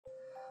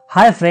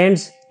Hi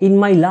friends, in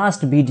my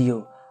last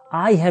video,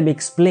 I have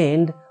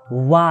explained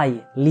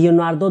why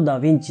Leonardo da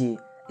Vinci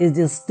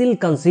is still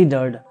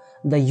considered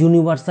the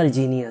universal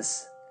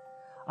genius.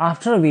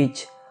 After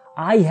which,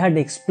 I had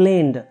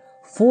explained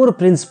 4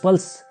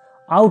 principles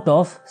out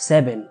of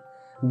 7,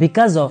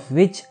 because of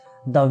which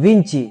da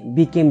Vinci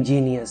became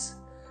genius.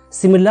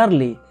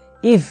 Similarly,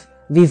 if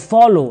we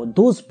follow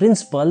those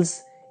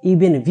principles,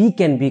 even we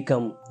can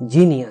become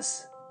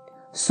genius.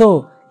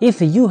 So,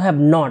 if you have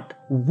not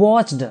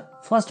watched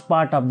first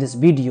part of this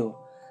video,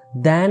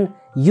 then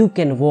you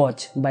can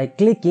watch by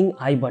clicking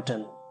I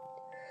button.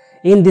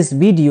 In this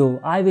video,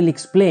 I will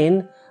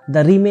explain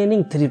the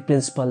remaining 3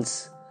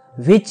 principles,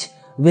 which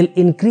will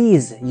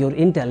increase your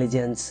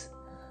intelligence.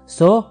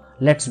 So,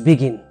 let's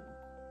begin.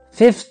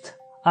 5th,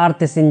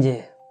 Arte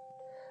Singe,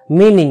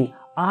 meaning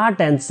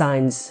art and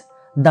science.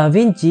 Da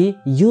Vinci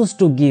used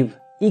to give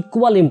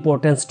equal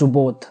importance to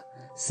both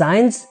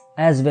science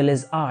as well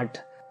as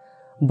art.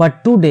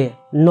 But today,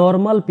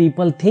 normal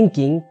people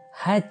thinking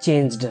has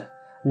changed.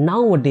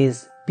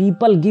 Nowadays,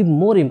 people give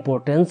more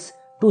importance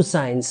to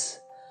science.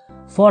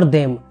 For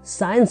them,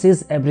 science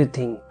is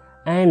everything,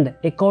 and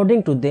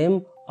according to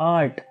them,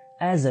 art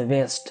as a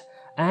waste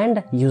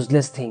and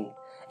useless thing.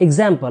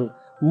 Example,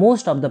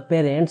 most of the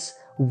parents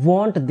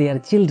want their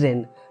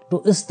children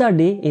to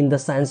study in the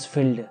science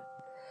field.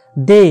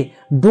 They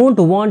don't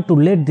want to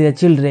let their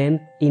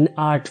children in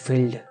art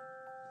field.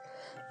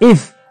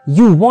 If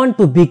you want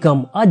to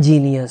become a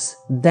genius,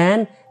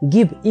 then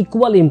give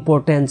equal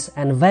importance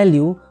and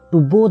value to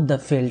both the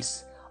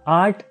fields,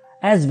 art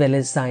as well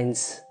as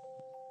science.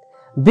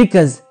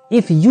 Because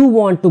if you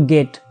want to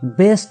get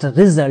best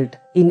result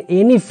in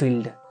any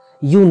field,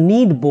 you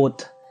need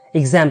both.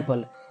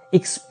 Example,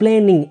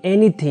 explaining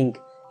anything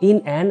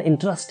in an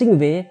interesting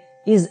way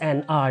is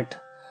an art.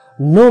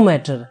 No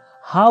matter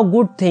how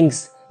good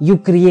things you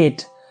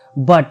create,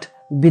 but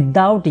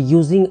without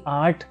using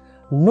art,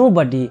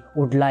 nobody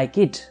would like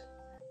it.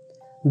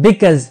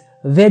 Because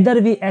whether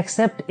we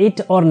accept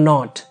it or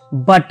not,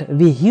 but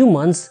we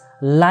humans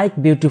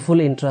like beautiful,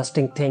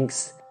 interesting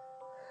things.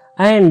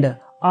 And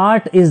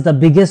art is the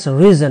biggest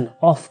reason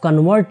of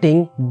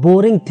converting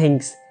boring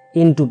things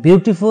into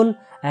beautiful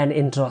and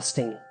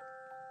interesting.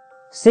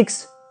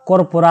 6.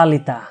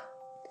 Corporalita,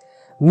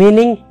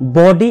 meaning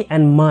body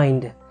and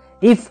mind.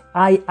 If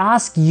I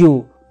ask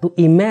you to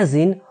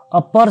imagine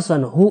a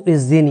person who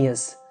is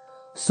genius,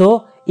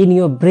 so in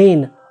your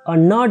brain a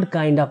nerd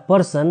kind of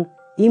person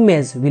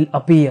image will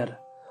appear,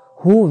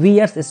 who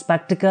wears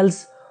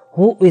spectacles,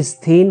 who is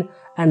thin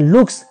and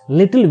looks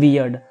little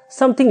weird,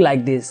 something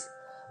like this.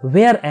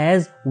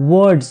 Whereas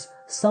words,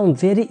 some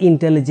very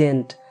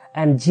intelligent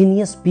and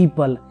genius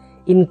people,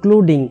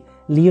 including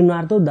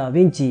Leonardo da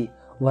Vinci,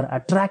 were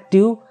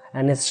attractive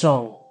and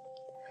strong.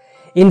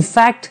 In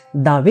fact,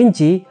 da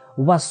Vinci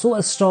was so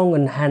strong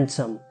and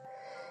handsome.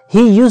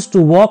 He used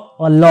to walk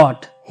a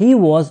lot. He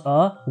was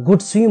a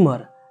good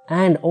swimmer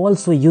and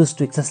also used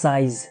to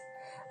exercise.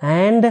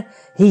 And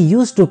he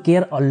used to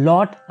care a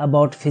lot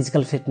about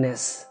physical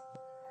fitness.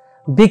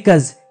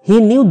 Because he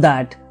knew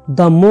that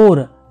the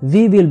more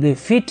we will be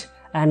fit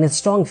and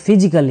strong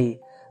physically,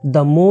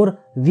 the more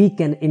we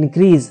can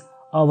increase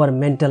our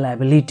mental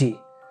ability.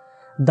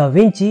 Da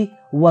Vinci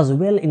was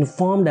well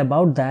informed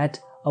about that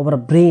our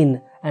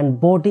brain and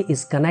body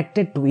is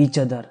connected to each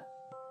other.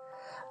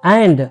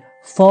 And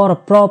for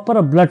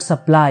proper blood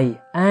supply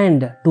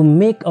and to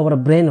make our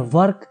brain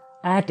work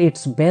at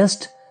its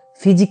best,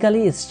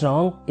 physically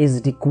strong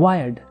is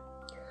required.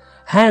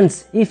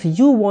 Hence, if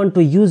you want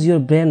to use your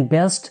brain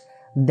best,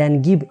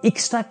 then give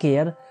extra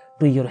care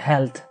to your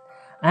health.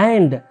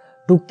 And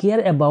to care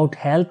about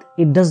health,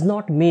 it does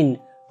not mean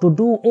to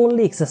do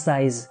only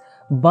exercise,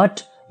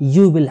 but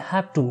you will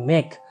have to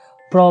make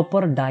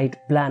proper diet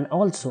plan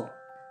also.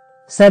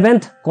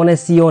 7th,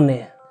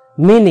 connessione,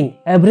 meaning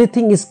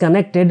everything is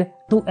connected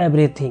to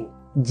everything.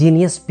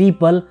 Genius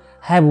people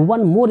have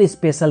one more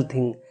special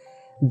thing.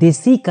 They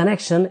see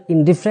connection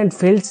in different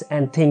fields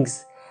and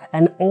things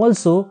and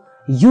also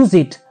use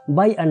it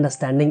by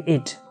understanding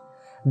it.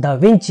 Da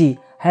Vinci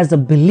has a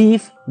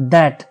belief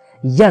that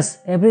yes,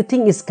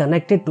 everything is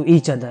connected to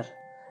each other.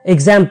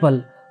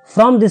 Example,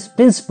 from this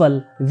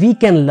principle we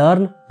can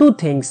learn 2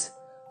 things.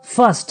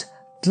 First,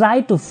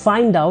 try to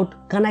find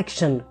out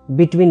connection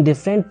between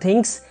different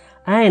things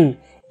and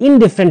in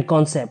different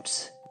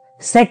concepts.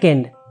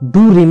 Second,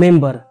 do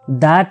remember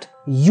that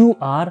you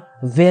are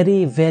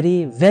very,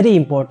 very, very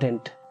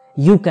important.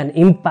 You can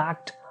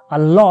impact a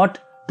lot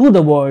to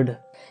the world.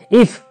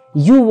 If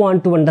you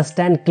want to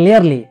understand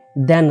clearly,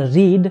 then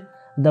read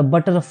the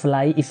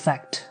butterfly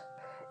effect.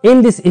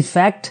 In this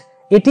effect,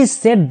 it is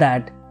said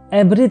that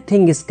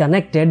everything is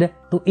connected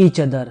to each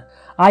other.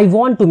 I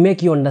want to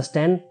make you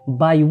understand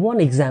by one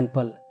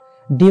example.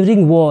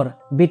 During war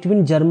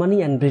between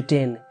Germany and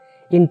Britain,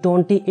 in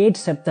 28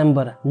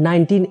 September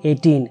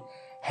 1918,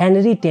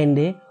 Henry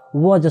Tende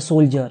was a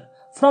soldier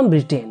from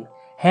Britain.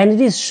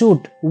 Henry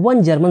shot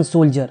one German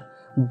soldier,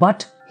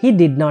 but he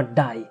did not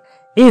die.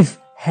 If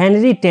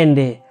Henry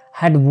Tende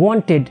had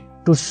wanted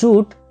to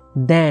shoot,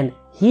 then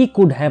he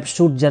could have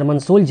shot German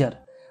soldier,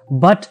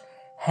 but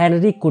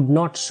Henry could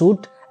not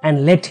shoot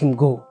and let him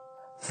go.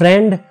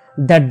 Friend,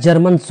 that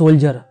German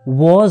soldier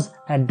was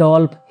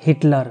Adolf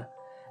Hitler.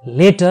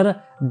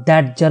 Later,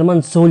 that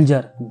German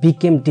soldier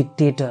became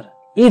dictator.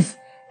 If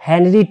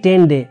Henry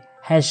Tende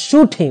had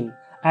shot him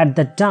at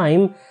the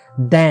time,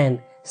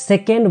 then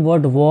Second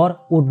World War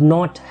would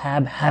not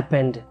have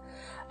happened,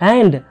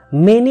 and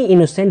many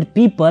innocent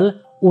people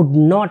would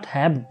not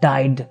have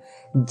died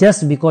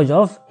just because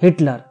of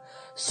Hitler.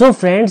 So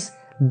friends,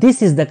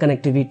 this is the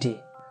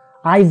connectivity.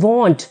 I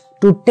want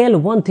to tell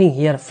one thing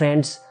here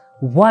friends,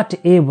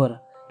 whatever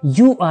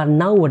you are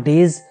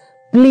nowadays,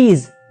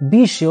 please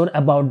be sure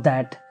about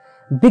that,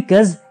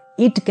 because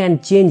it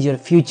can change your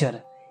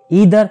future.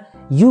 Either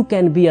you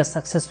can be a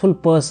successful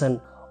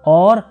person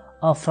or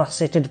a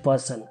frustrated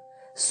person.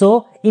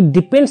 So it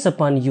depends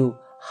upon you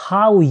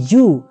how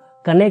you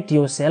connect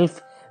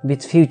yourself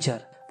with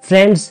future.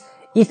 Friends,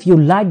 if you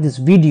like this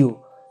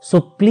video,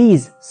 so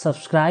please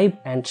subscribe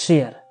and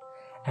share.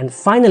 And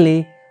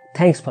finally,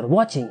 thanks for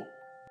watching.